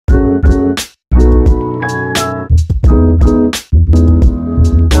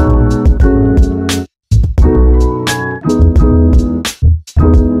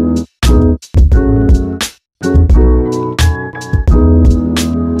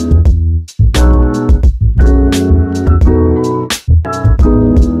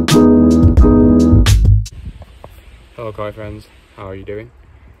Hi friends, how are you doing?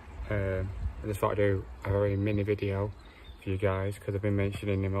 I just thought I'd do a very mini video for you guys because I've been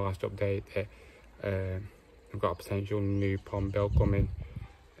mentioning in my last update that I've got a potential new pond build coming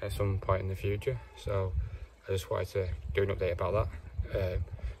at some point in the future, so I just wanted to do an update about that.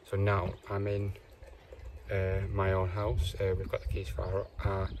 So now I'm in my own house. We've got the keys for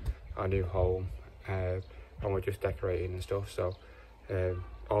our new home, and we're just decorating and stuff, so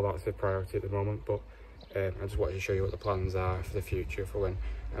all that's the priority at the moment, but I just wanted to show you what the plans are for the future for when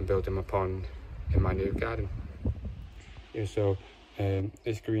I'm building my pond in my new garden. Yeah, so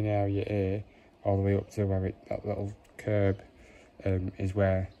this green area here, all the way up to where that little curb is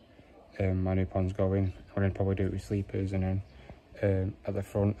where my new pond's going. I'm going to probably do it with sleepers, and then at the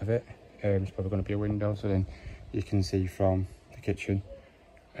front of it, it's probably going to be a window, so then you can see from the kitchen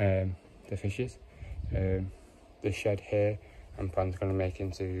the fishes. This shed here I'm planning to make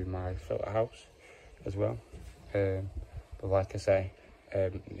into my filter house as well, but like I say,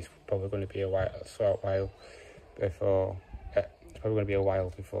 it's probably going to be a short while before it's probably going to be a while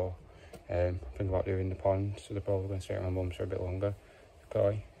before I think about doing the pond, so they're probably going to stay at my mum's for a bit longer,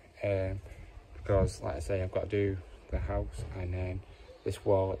 probably, because like I say, I've got to do the house, and then this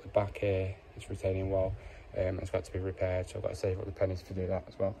wall at the back here, this retaining wall, it's got to be repaired, so I've got to save up the pennies to do that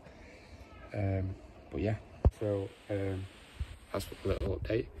as well. But yeah, so that's a little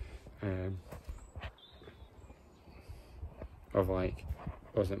update of like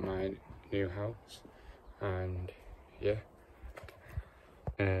wasn't my new house. And yeah,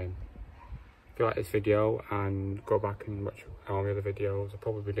 if you like this video and go back and watch all the other videos, I'll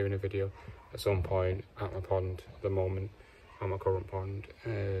probably be doing a video at some point at my pond at the moment, at my current pond,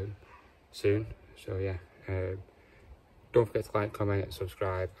 soon. So yeah, don't forget to like, comment,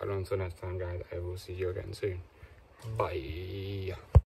 subscribe, and until next time guys, I will see you again soon. Bye.